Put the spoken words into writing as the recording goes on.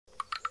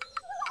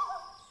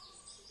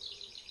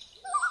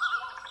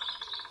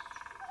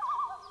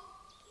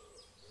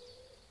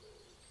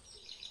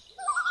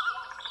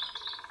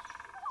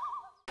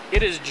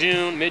It is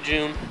June,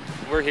 mid-June.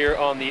 We're here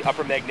on the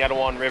upper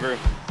Magnetawan River.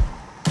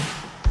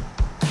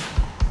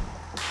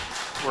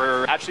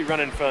 We're actually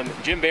running from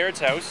Jim Baird's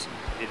house,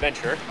 the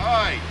adventurer.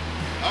 Hi,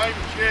 I'm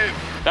Jim.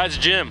 That's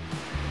Jim.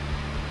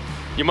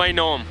 You might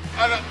know him.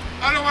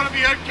 I don't want to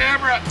be on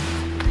camera.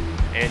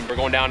 And we're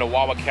going down to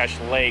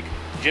Wahwashkesh Lake.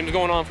 Jim's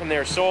going on from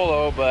there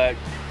solo, but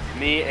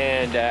me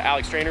and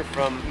Alex Trainer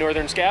from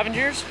Northern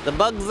Scavengers. The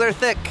bugs are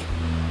thick.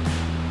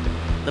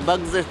 The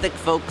bugs are thick,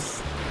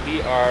 folks.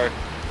 We are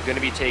going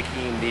to be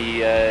taking the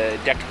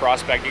decked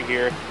prospector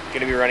here. Going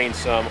to be running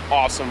some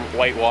awesome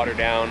whitewater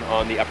down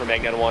on the upper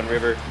Magnetawan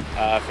River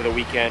for the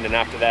weekend, and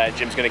after that,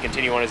 Jim's going to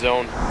continue on his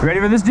own. Ready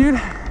for this, dude?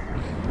 All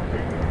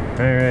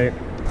right.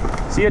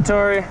 See ya,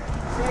 Tori.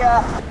 See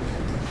ya.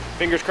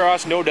 Fingers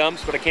crossed, no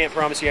dumps, but I can't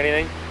promise you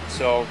anything.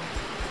 So,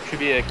 should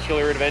be a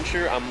killer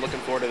adventure. I'm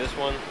looking forward to this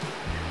one.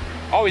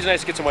 Always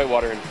nice to get some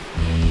whitewater in.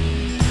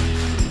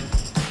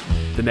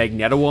 The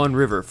Magnetawan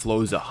River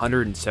flows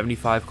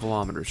 175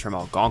 kilometers from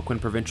Algonquin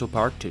Provincial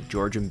Park to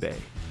Georgian Bay,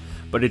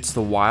 but it's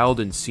the wild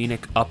and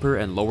scenic upper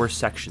and lower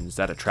sections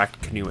that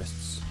attract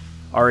canoeists.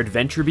 Our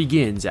adventure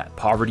begins at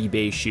Poverty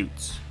Bay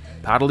Chutes,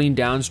 paddling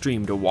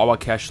downstream to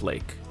Wahwashkesh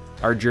Lake.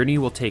 Our journey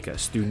will take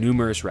us through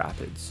numerous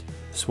rapids,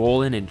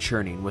 swollen and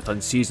churning with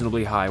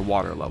unseasonably high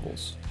water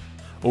levels.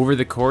 Over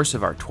the course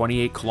of our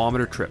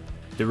 28-kilometer trip,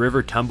 the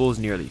river tumbles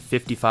nearly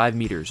 55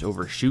 meters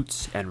over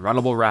chutes and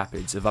runnable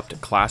rapids of up to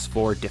Class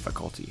 4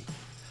 difficulty.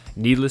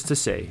 Needless to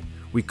say,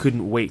 we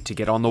couldn't wait to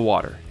get on the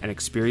water and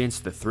experience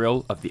the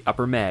thrill of the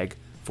upper mag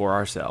for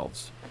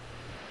ourselves.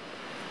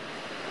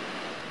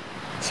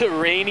 It's a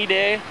rainy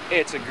day,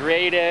 it's a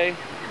gray day,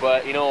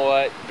 but you know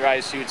what? Dry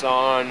suits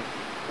on,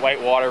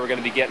 white water, we're going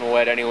to be getting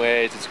wet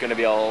anyways. It's going to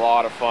be a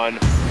lot of fun.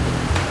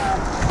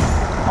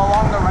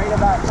 Along the right of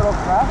that little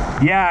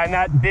crest? Yeah, and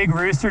that big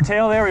rooster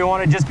tail there, we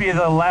want to just be to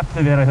the left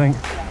of it, I think.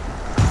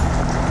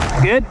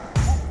 Good?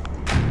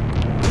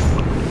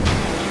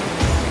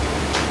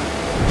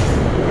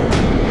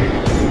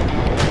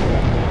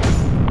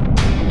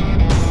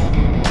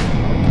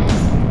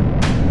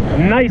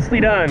 Nicely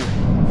done.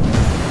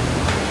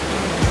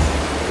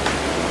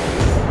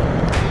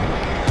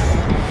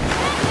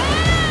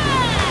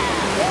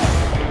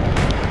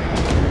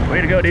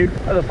 Way to go, dude.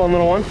 That was a fun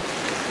little one.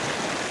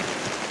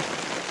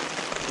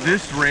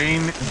 This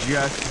rain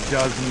just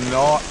does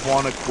not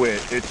want to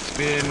quit. It's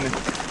been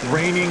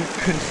raining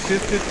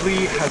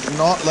consistently, has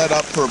not let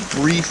up for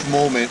a brief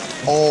moment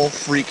all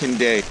freaking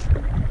day.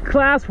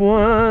 Class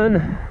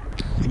 1,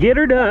 get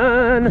her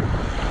done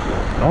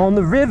on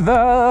the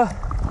river.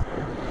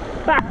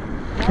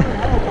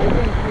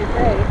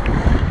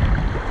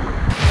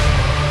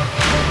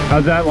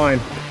 How's that line?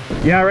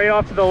 Yeah, right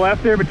off to the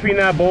left there between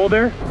that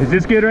boulder. Is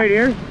this good right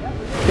here?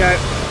 Okay.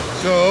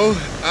 So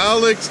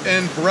Alex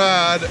and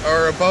Brad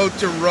are about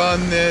to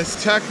run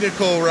this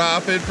technical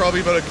rapid,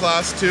 probably about a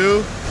class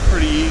 2.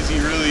 Pretty easy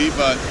really,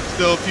 but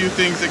still a few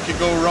things that could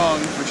go wrong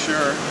for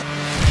sure.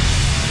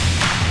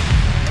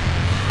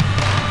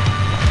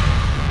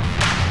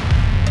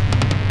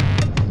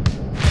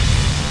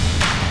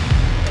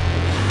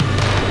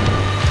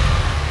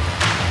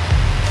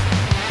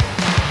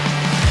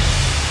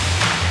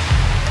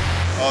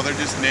 Oh, they're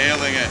just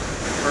nailing it.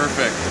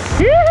 Perfect.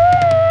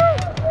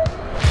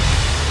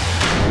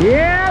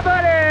 Yeah,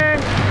 buddy!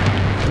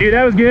 Dude,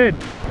 that was good.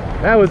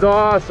 That was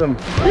awesome.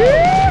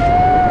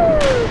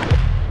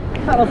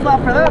 Paddle stop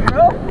for that,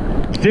 bro.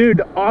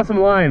 Dude, awesome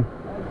line.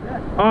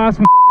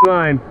 Awesome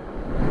line.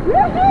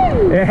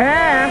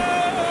 Yeah!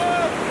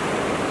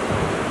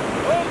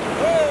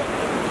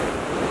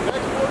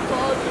 Next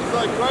portage is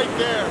like right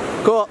there.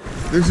 Cool.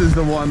 This is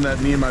the one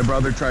that me and my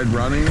brother tried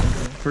running.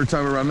 First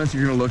time we run this,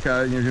 you're gonna look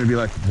at it and you're gonna be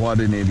like, what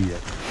an idiot.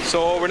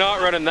 So we're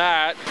not running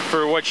that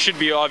for what should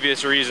be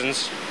obvious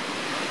reasons.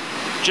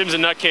 Jim's a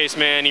nutcase,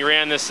 man. He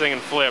ran this thing and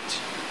flipped.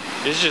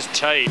 This is just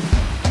tight.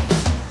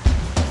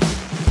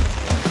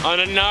 On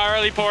a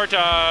gnarly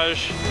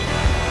portage.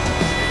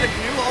 Is the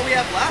canoe all we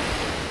have left?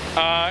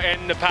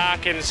 And the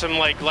pack and some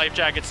like life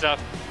jacket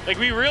stuff. Like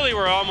we really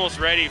were almost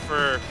ready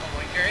for...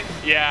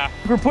 Yeah.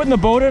 We're putting the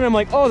boat in, I'm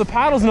like, oh, the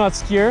paddle's not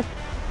secure.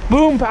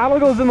 Boom,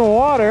 paddle goes in the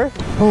water.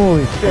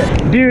 Holy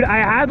shit. Dude, I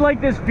had like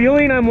this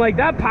feeling, I'm like,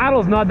 that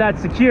paddle's not that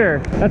secure.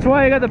 That's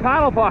why I got the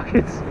paddle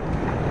pockets.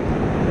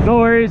 No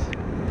worries,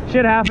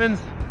 shit happens.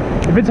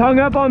 If it's hung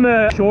up on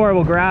the shore,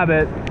 we'll grab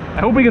it. I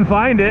hope we can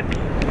find it.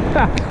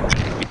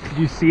 Did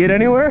you see it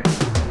anywhere?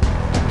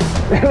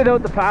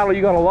 Without the paddle,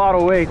 you got a lot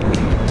of weight.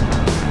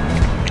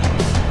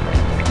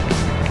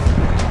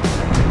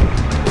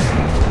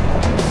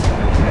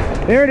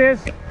 There it is.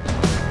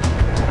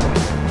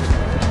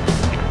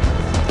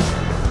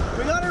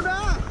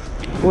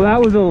 Well,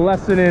 that was a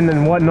lesson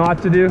in what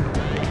not to do.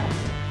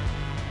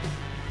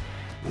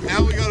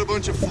 Now we got a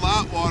bunch of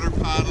flat water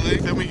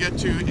paddling, then we get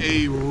to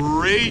a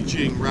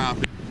raging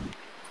rapid.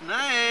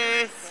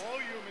 Nice.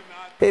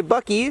 Hey,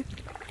 Bucky.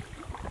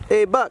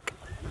 Hey, Buck.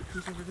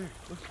 Who's over there?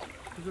 Look,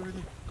 who's over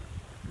there?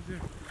 Who's there?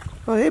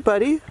 Oh, hey,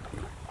 buddy.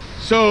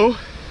 So,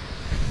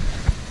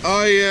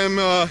 I am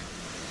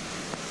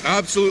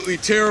absolutely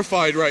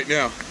terrified right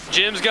now.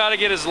 Jim's got to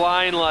get his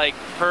line like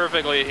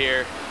perfectly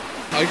here.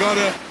 I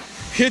gotta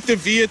hit the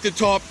V at the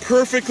top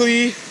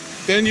perfectly.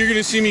 Then you're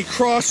gonna see me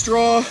cross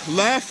draw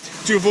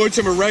left to avoid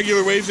some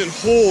irregular waves and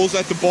holes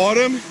at the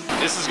bottom.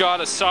 This has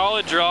got a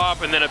solid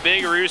drop and then a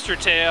big rooster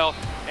tail,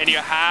 and you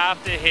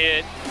have to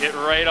hit it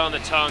right on the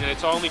tongue, and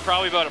it's only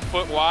probably about a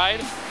foot wide.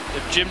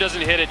 If Jim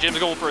doesn't hit it, Jim's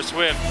going for a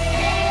swim.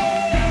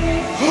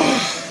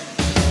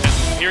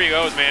 Here he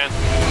goes, man.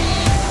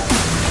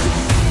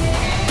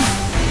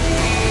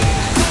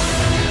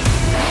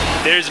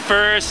 There's the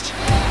first.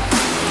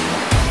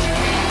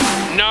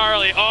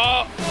 Gnarly.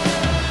 Oh!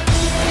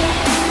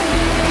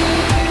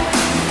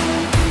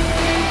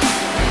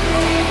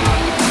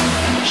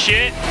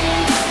 Shit.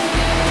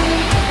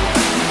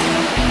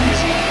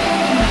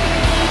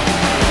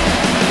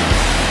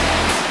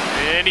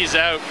 And he's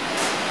out.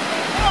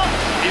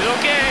 He's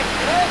okay.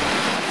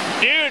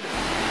 Dude,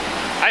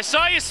 I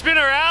saw you spin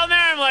around there.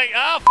 I'm like,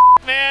 oh,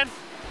 f man.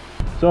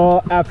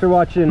 So after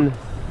watching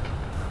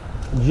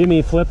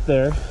Jimmy flip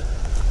there,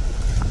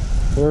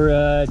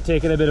 we're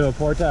taking a bit of a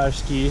portage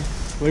ski.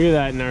 Look at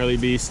that gnarly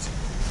beast.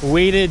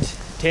 Weighted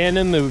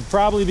tandem, it would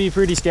probably be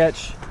pretty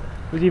sketch.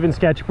 It was even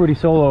sketch pretty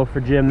solo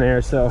for Jim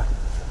there, so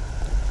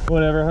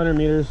whatever, 100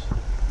 meters,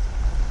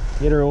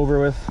 get her over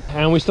with.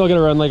 And we still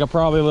gotta run like a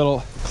probably little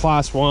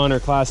class 1 or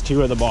class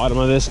 2 at the bottom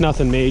of this.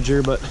 Nothing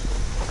major, but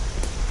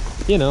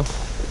you know,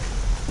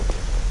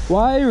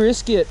 why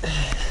risk it?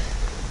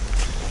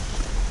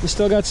 We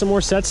still got some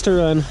more sets to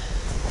run.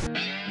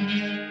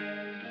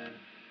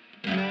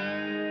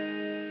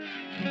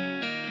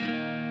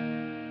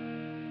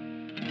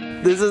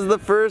 This is the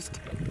first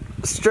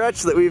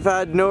stretch that we've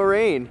had no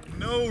rain.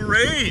 No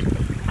rain!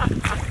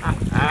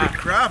 Holy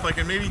crap, I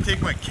can maybe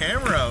take my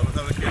camera out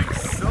without it getting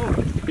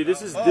soaked. Dude,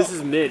 this is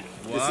mint.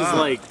 Wow. This is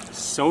like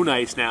so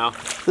nice now.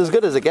 It's as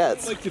good as it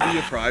gets. I like to be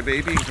a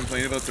crybaby and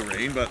complain about the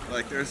rain, but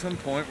like there's some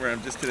point where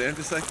I'm just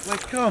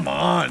like come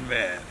on,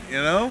 man, you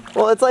know?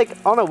 Well, it's like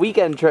on a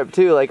weekend trip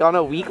too. Like on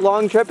a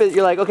week-long trip,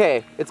 you're like,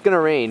 okay, it's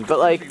gonna rain, but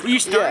like You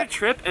start a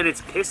trip and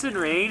it's pissing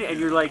rain and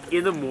you're like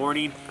in the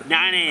morning,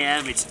 9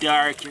 a.m., it's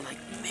dark, you're like,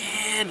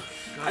 man,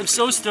 I'm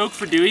so stoked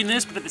for doing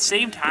this, but at the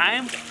same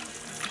time,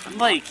 I'm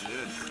like,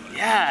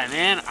 yeah,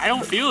 man, I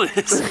don't feel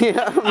this.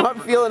 yeah, I'm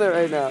not feeling it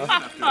right now.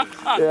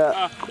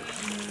 Yeah.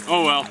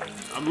 Oh well,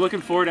 I'm looking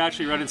forward to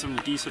actually running some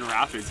decent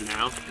rapids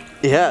now.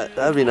 Yeah,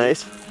 that'd be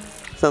nice.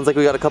 Sounds like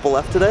we got a couple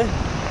left today.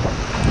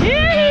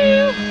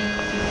 Yeah.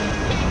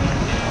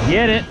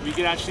 Get it. We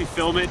could actually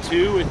film it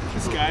too with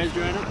these guys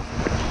driving.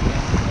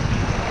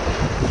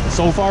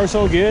 So far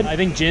so good. I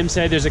think Jim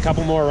said there's a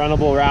couple more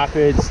runnable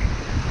rapids.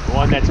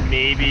 One that's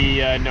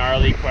maybe a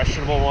gnarly,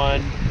 questionable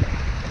one.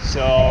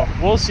 So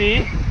we'll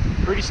see.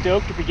 Pretty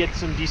stoked if we get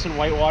some decent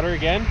whitewater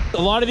again.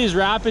 A lot of these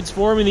rapids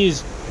form in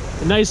these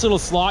nice little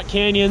slot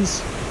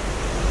canyons.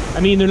 I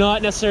mean, they're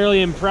not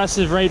necessarily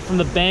impressive right from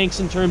the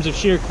banks in terms of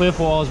sheer cliff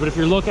walls, but if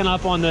you're looking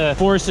up on the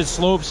forested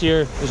slopes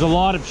here, there's a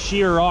lot of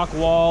sheer rock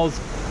walls.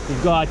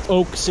 We've got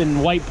oaks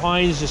and white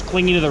pines just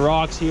clinging to the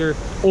rocks here,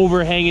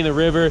 overhanging the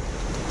river.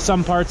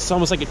 Some parts, it's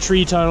almost like a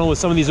tree tunnel with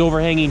some of these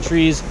overhanging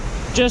trees.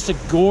 Just a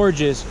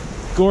gorgeous,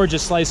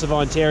 gorgeous slice of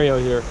Ontario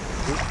here.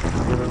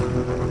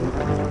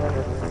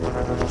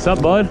 What's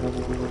up, bud?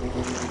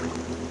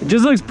 It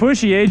just looks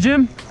pushy, eh,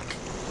 Jim?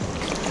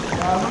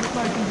 Yeah, it looks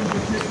like you can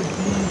just hit the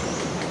V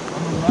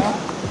on the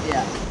left.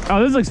 Yeah.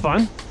 Oh, this looks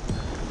fun.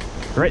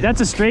 Right,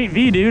 that's a straight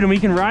V, dude, and we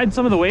can ride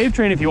some of the wave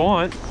train if you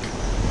want.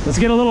 Let's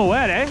get a little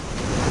wet, eh?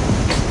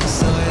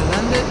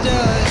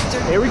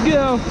 Here we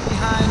go.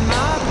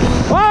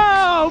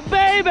 Whoa,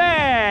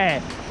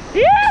 baby!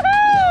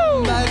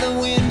 Yoo-hoo!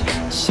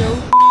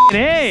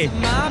 Hey!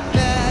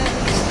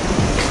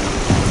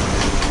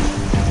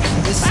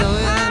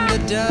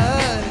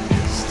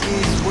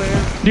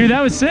 Dude,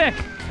 that was sick.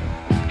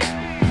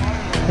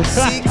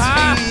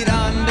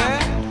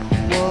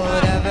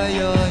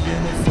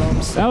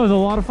 That was a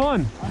lot of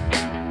fun.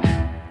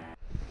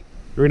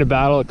 We're gonna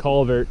battle a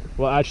culvert.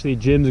 Well, actually,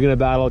 Jim's gonna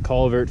battle a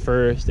culvert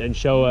first and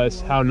show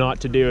us how not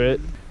to do it.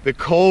 The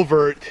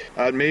culvert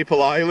at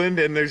Maple Island,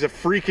 and there's a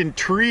freaking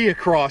tree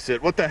across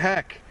it. What the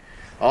heck?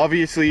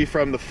 Obviously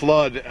from the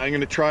flood. I'm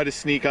gonna try to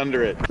sneak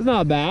under it. It's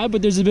not bad,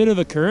 but there's a bit of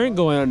a current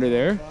going under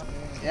there.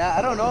 Yeah,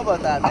 I don't know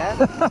about that, man.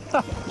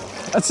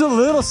 That's a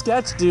little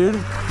sketch, dude.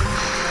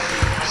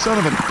 Son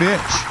of a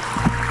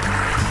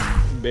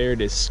bitch.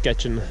 Baird is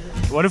sketching.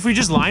 What if we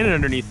just line it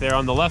underneath there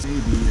on the left?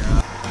 Maybe,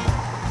 yeah.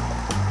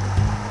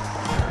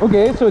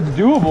 Okay, so it's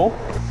doable.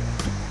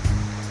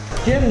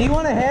 Jim, do you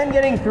want a hand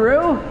getting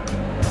through?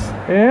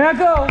 Yeah,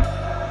 go.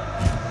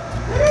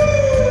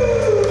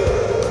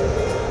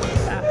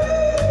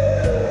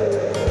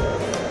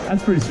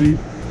 That's pretty sweet.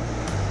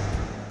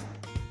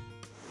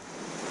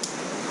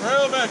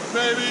 Trail mix,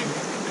 baby.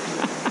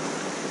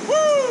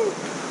 Woo!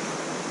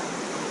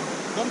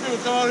 Some people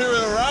come out here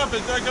with a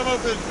rapids, I come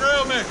up with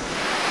trail mix.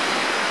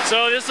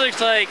 So this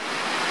looks like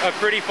a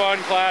pretty fun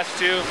class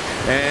 2.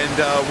 And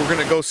we're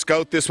gonna go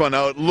scout this one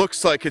out. It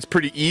looks like it's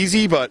pretty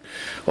easy, but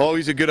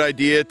always a good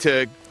idea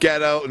to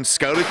get out and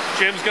scout it.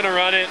 Jim's gonna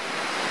run it.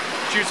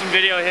 shoot some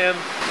video of him,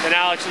 and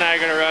Alex and I are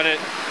gonna run it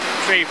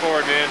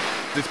straightforward, man.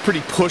 It's pretty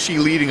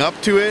pushy leading up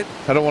to it.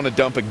 I don't want to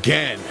dump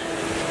again.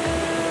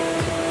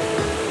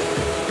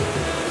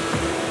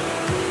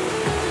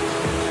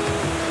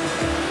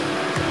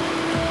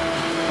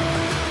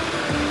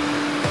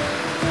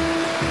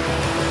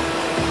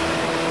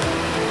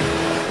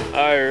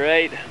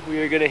 Alright, we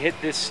are gonna hit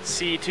this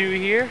C2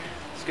 here.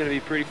 It's gonna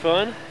be pretty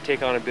fun.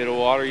 Take on a bit of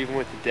water even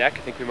with the deck. I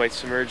think we might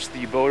submerge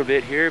the boat a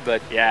bit here,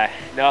 but yeah,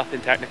 nothing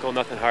technical,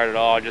 nothing hard at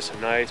all, just some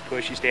nice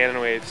pushy standing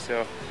waves.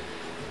 So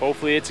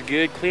hopefully it's a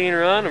good clean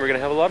run and we're gonna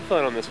have a lot of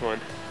fun on this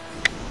one.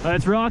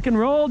 Let's rock and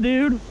roll,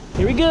 dude.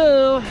 Here we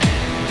go.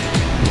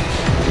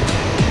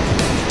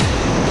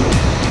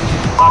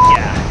 Fuck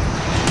yeah.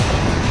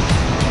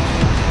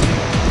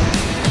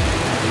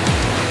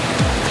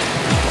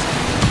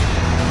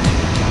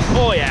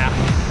 Oh yeah.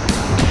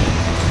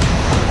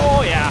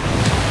 Oh yeah.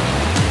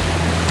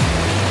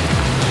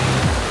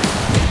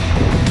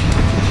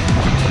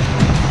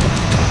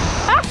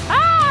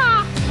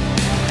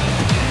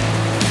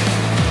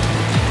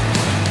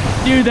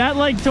 Dude, that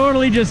like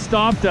totally just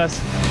stopped us.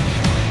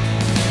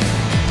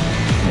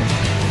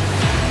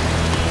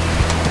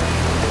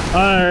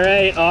 All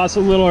right,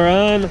 awesome little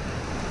run.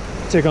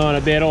 Took on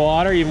a bit of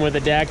water, even with the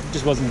deck.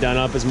 Just wasn't done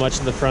up as much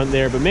in the front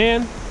there, but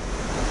man,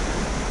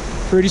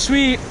 pretty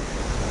sweet.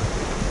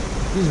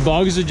 These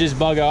bugs would just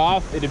bug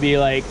off. It'd be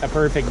like a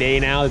perfect day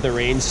now that the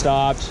rain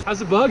stopped. How's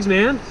the bugs,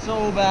 man?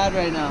 So bad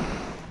right now.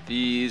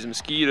 These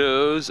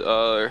mosquitoes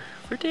are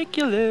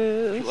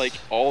ridiculous. Like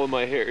all in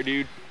my hair,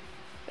 dude.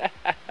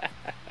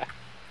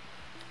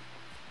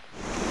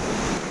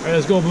 All right,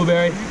 let's go,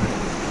 Blueberry.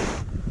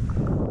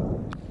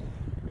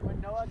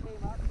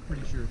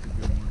 Pretty sure it's a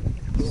good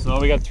one. So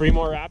we got 3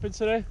 more rapids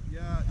today?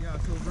 Yeah,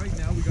 so right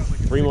now we got like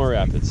 3 more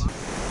rapids.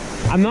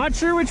 I'm not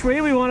sure which way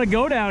we want to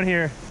go down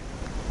here.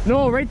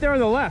 No, right there on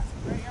the left.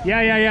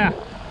 Yeah.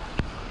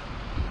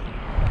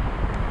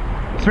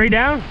 Straight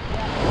down?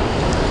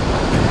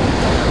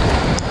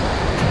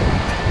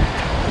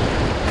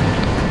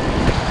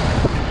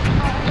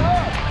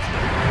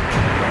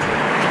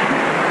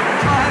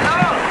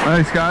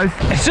 Thanks, guys.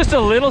 It's just a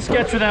little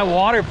sketch with that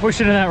water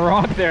pushing in that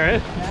rock there.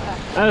 Eh?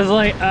 I was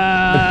like,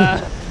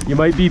 You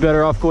might be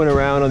better off going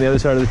around on the other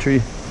side of the tree.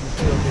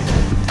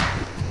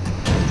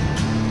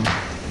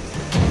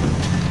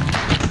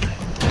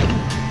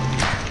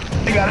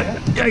 I got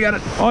it. Yeah, I got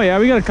it. Oh yeah,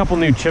 we got a couple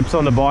new chips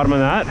on the bottom of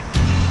that.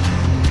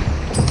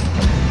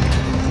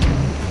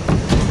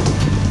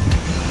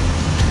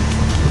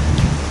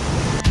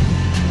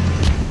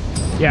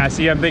 Yeah,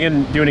 see, I'm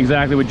thinking doing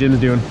exactly what Jim's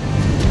doing.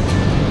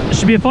 It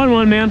should be a fun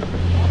one, man.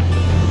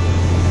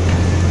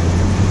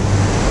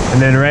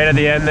 And then right at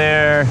the end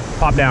there,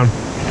 pop down.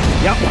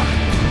 Yep.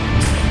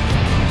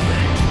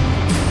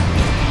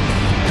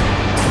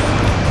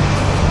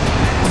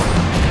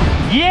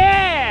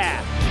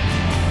 Yeah!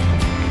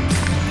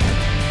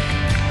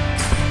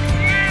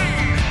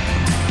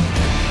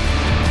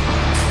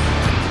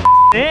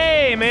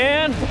 Hey,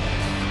 man!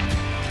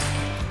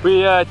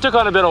 We took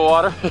on a bit of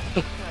water.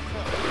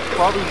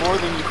 Probably more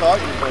than you thought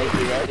you were going to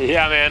do, right?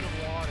 Yeah, man.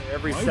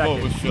 Every My second.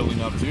 boat was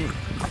filling up too.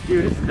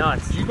 Dude, it's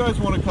nuts. Do you guys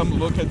want to come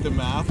look at the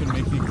map and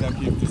make the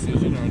executive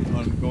decision on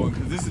going?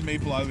 Because this is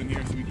Maple Island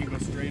here, so we can go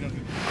straight up.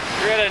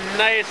 We're at a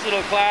nice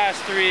little class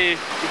 3.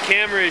 The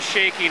camera is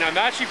shaking. I'm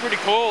actually pretty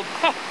cold.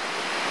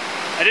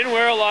 I didn't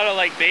wear a lot of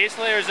like base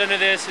layers under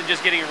this and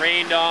just getting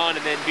rained on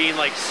and then being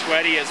like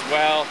sweaty as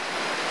well.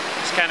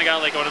 Just kind of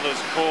got like one of those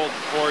cold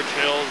core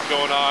chills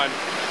going on.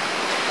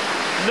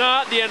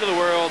 Not the end of the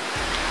world.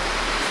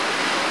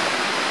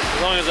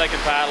 As long as I can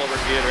paddle, we're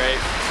good, right?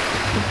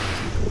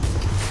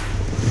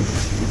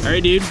 All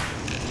right, dude.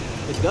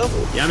 Let's go.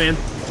 Yeah, man.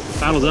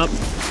 Paddles up.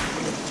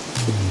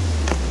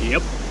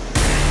 Yep.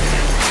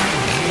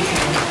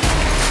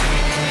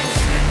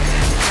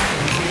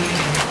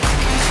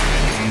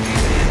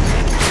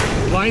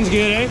 Line's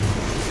good, eh?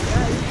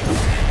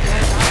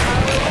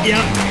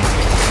 Yep.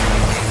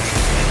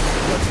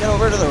 Let's get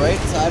over to the right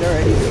side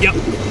already. Yep.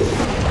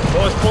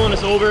 Oh, it's pulling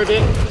us over a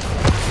bit.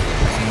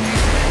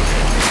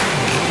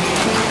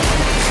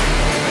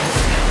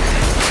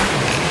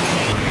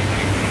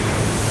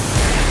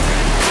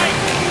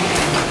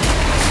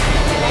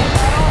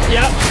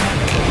 Yep.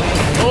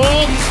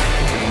 Hold.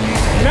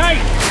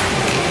 Nice.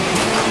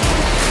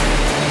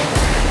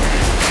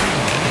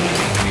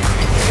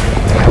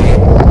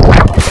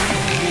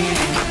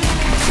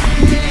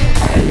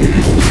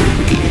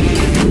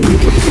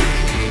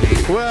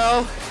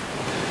 Well,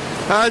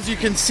 as you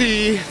can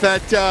see,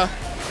 that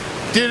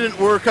didn't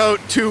work out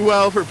too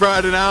well for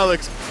Brad and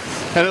Alex.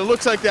 And it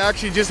looks like they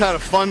actually just had a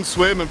fun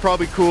swim and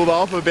probably cooled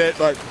off a bit.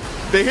 But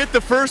they hit the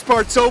first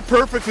part so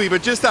perfectly,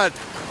 but just that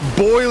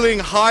boiling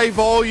high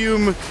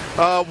volume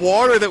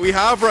water that we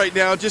have right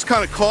now just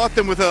kind of caught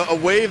them with a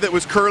wave that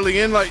was curling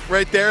in like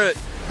right there.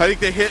 I think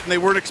they hit and they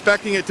weren't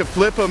expecting it to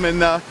flip them,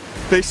 and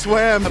they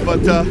swam.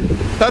 But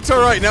that's all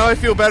right. Now I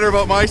feel better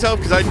about myself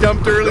because I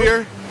dumped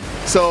earlier.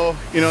 So,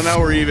 you know, now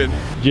we're even.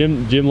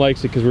 Jim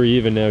likes it because we're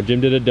even now.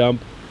 Jim did a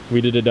dump, we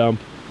did a dump.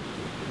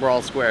 We're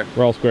all square.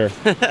 We're all square.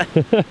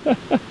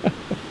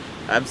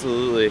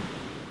 Absolutely.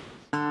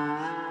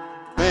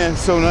 Man,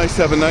 so nice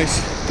to have a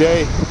nice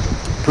day.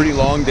 Pretty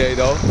long day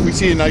though. If we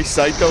see a nice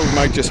site though, we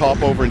might just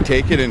hop over and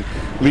take it and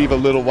leave a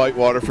little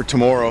whitewater for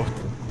tomorrow.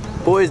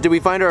 Boys, did we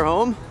find our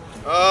home?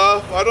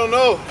 I don't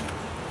know.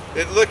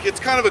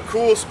 It's kind of a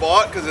cool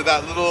spot because of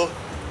that little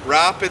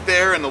rapid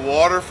there and the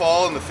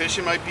waterfall, and the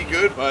fishing might be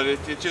good, but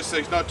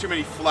there's not too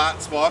many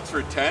flat spots for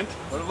a tent.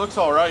 But it looks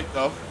all right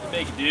though.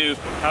 Make do.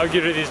 How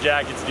good are these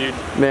jackets, dude?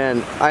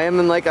 Man, I am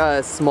in like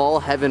a small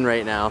heaven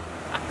right now.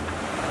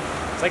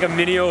 It's like a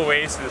mini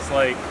oasis,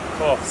 like,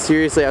 oh.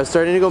 Seriously, I was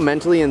starting to go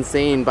mentally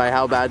insane by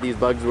how bad these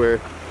bugs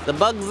were. The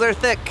bugs are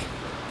thick.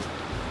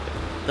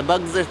 The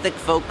bugs are thick,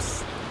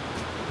 folks.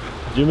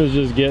 Jim is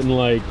just getting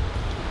like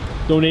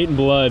donating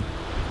blood.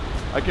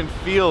 I can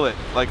feel it,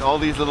 like all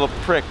these little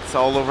pricks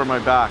all over my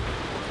back.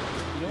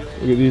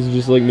 Look at these,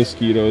 just like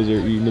mosquitoes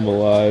are eating them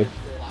alive.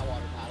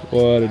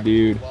 What a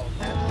dude.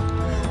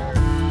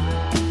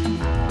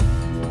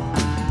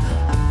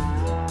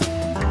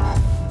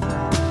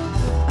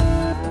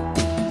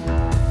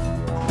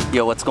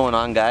 Yo, what's going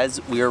on,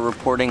 guys? We are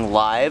reporting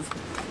live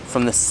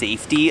from the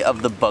safety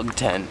of the bug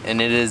tent,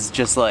 and it is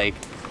just like,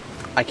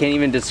 I can't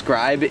even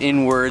describe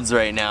in words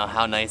right now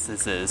how nice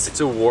this is. It's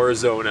a war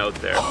zone out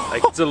there.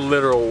 Like, it's a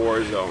literal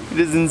war zone.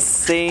 It is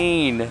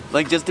insane.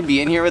 Like, just to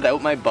be in here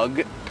without my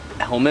bug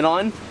helmet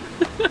on.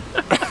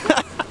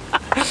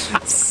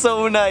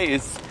 So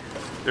nice.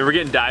 And we're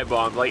getting dive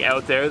bombed, like,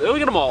 out there.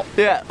 Look at them all.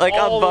 Yeah, like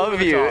all above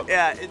you. top.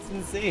 Yeah, it's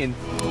insane.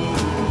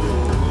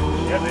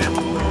 Yeah, man.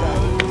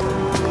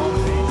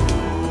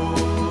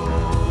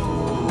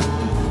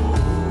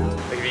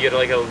 Like, if you get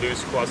like a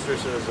loose cluster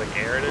so there's like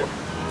air in it.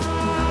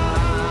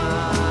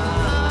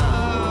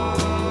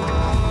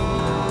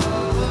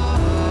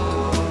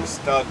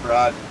 Stud,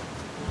 Brad.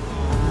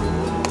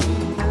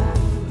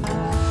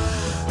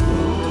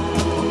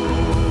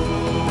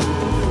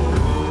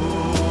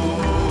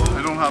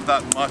 I don't have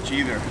that much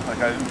either. Like,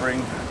 I didn't bring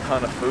a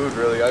ton of food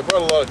really. I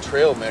brought a lot of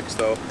trail mix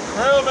though.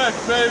 Trail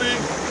mix, baby!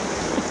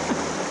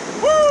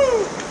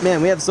 Woo!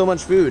 Man, we have so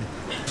much food.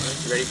 You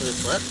ready for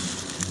this flip?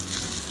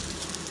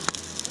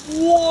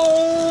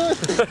 What?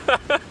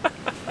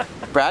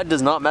 Brad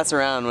does not mess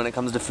around when it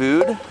comes to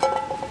food.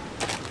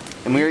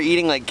 And we were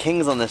eating like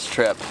kings on this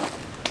trip.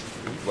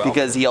 Well,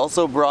 because he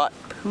also brought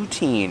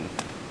poutine.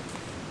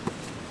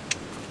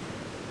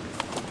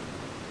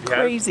 Yeah.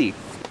 Crazy.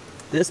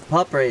 This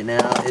pup right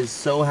now is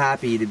so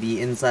happy to be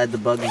inside the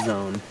bug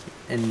zone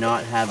and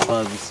not have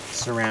bugs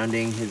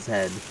surrounding his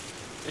head.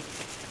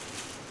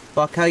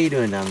 Buck, how you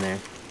doing down there?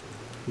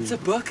 What's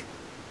up, Buck?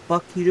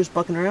 Buck, you just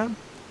bucking around?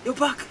 Yo,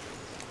 Buck!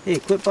 Hey,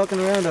 quit bucking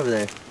around over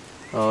there.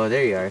 Oh,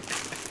 there you are.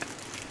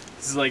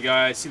 This is like,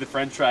 I see the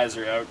french fries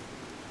are out.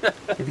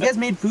 Have you guys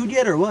made food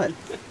yet or what?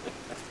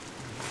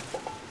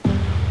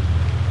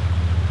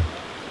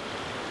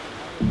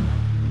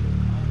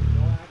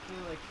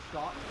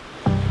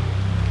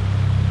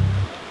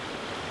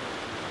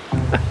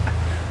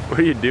 What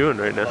are you doing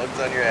right now? Bugs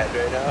on your head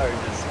right now are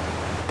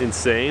just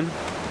Insane?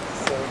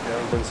 so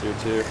dumb. One's here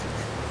too.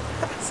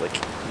 It's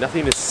like,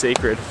 nothing is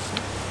sacred.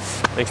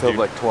 Thanks, dude.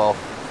 Like 12.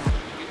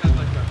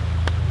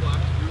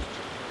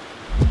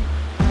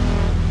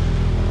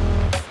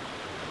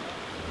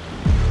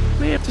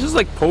 Man, this is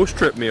like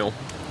post-trip meal.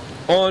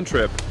 On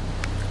trip.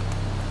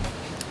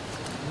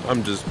 I'm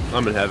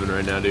in heaven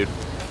right now, dude.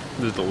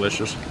 This is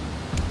delicious.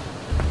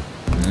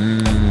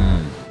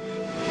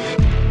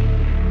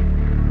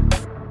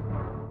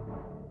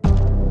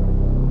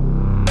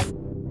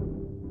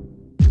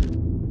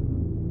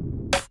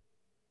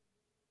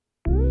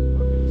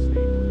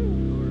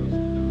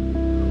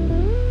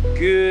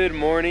 Good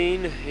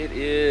morning. It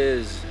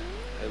is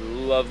a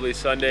lovely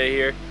Sunday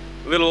here.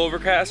 A little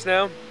overcast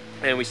now,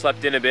 and we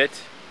slept in a bit.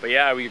 But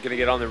yeah, we're gonna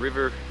get on the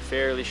river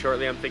fairly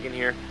shortly, I'm thinking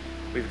here.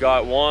 We've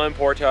got one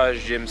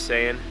portage, Jim's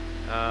saying.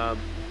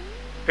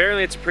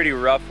 Apparently it's a pretty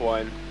rough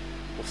one.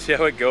 We'll see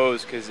how it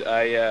goes, because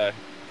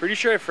pretty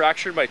sure I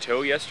fractured my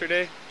toe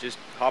yesterday, just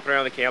hopping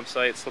around the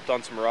campsite, slipped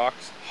on some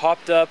rocks.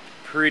 Hopped up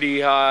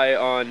pretty high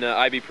on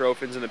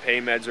ibuprofens and the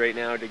pain meds right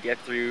now to get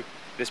through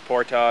this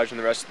portage and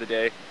the rest of the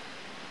day.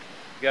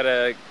 Got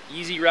a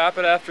easy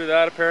rapid after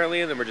that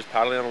apparently, and then we're just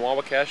paddling on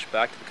Wahwashkesh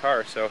back to the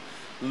car. So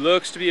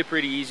looks to be a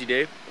pretty easy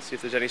day. Let's see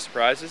if there's any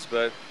surprises,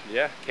 but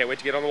yeah, can't wait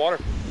to get on the water.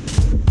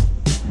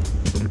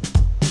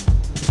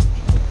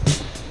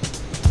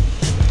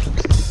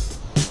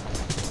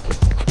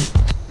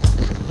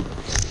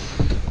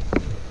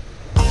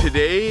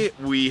 Today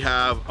we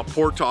have a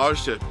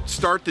portage to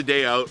start the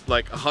day out,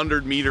 like a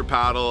 100-meter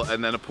paddle,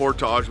 and then a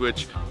portage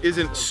which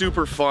isn't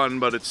super fun,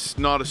 but it's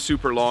not a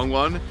super long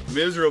one.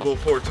 Miserable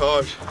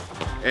portage.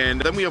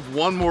 And then we have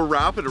one more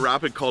rapid, a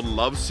rapid called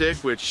Lovesick,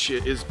 which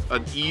is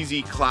an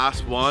easy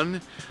class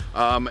 1,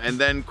 and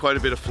then quite a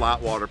bit of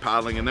flat water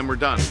paddling, and then we're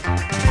done.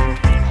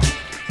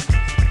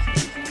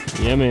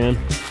 Yeah, man.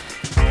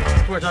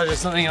 Portage is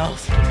something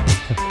else.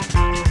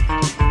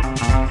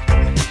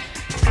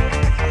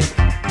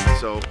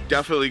 So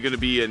definitely going to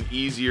be an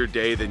easier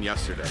day than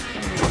yesterday.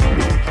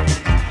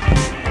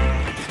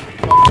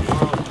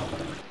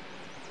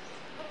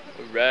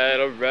 right,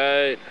 all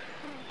right.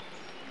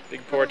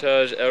 Big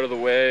portage out of the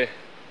way.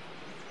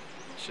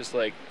 It's just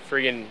like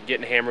friggin'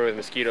 getting hammered with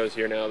mosquitoes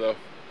here now though.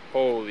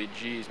 Holy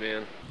jeez,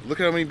 man. Look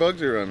at how many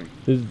bugs are running.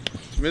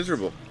 It's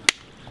miserable.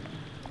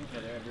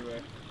 Yeah, they're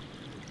everywhere.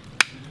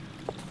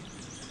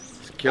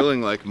 It's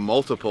killing like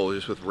multiple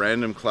just with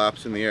random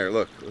claps in the air.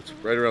 Look, it's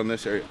right around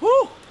this area.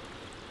 Woo!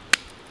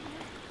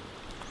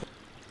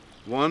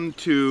 1,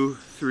 2,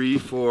 3,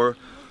 4,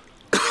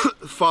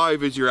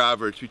 5 is your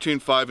average, between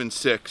 5 and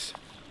 6.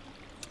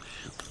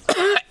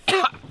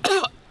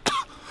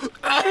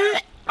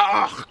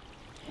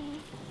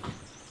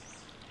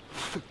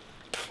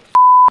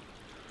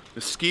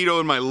 Mosquito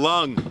in my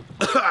lung.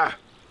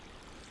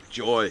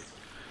 Joy.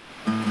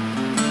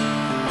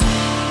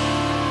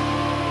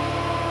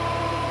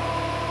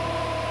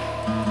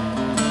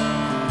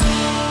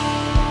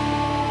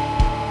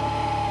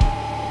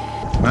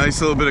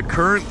 Nice little bit of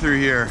current through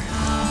here.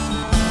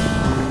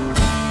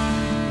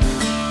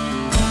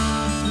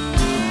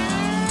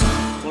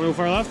 Want to go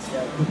far left?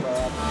 Yeah, go far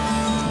left.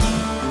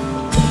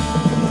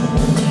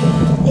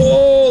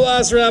 Oh,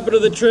 last rapid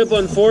of the trip,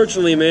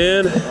 unfortunately,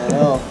 man. I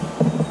know.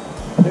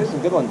 There's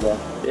some good ones though.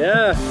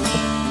 Yeah.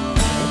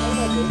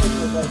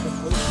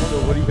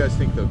 What do you guys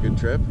think though? Good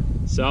trip?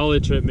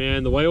 Solid trip,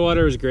 man. The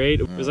Whitewater was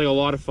great. It was like a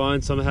lot of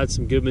fun. Some had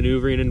some good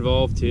maneuvering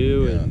involved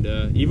too. Yeah.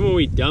 And even when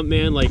we dumped,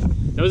 man, like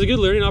that was a good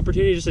learning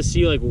opportunity just to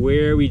see like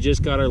where we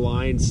just got our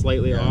line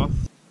slightly off.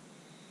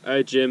 All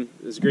right, Jim.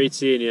 It was great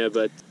seeing you,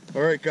 but.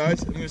 All right,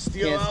 guys. I'm gonna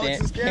steal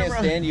Alex's camera.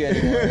 Can't stand you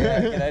anymore.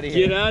 Yeah, get out of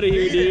here. Get out of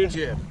here, dude.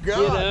 Jim, Get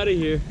out of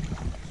here.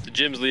 So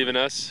Jim's leaving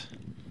us,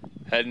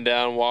 heading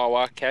down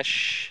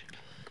Wahwashkesh,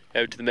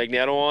 out to the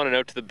Magnetawan and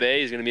out to the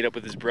bay. He's gonna meet up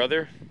with his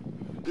brother.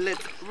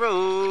 Let's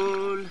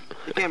roll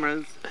the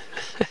cameras.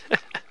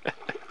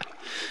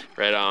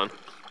 Right on.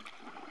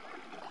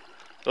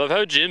 I love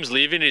how Jim's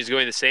leaving and he's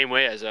going the same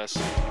way as us.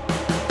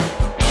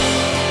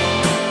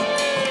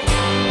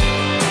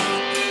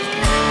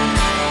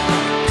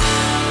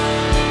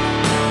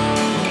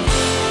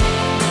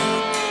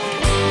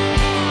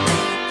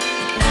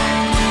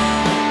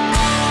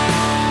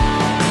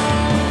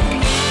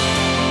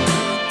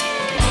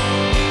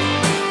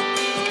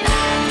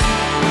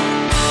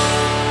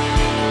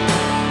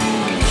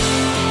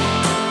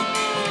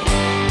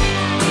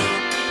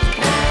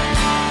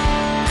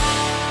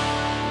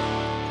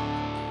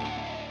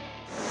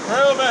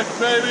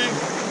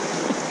 Baby.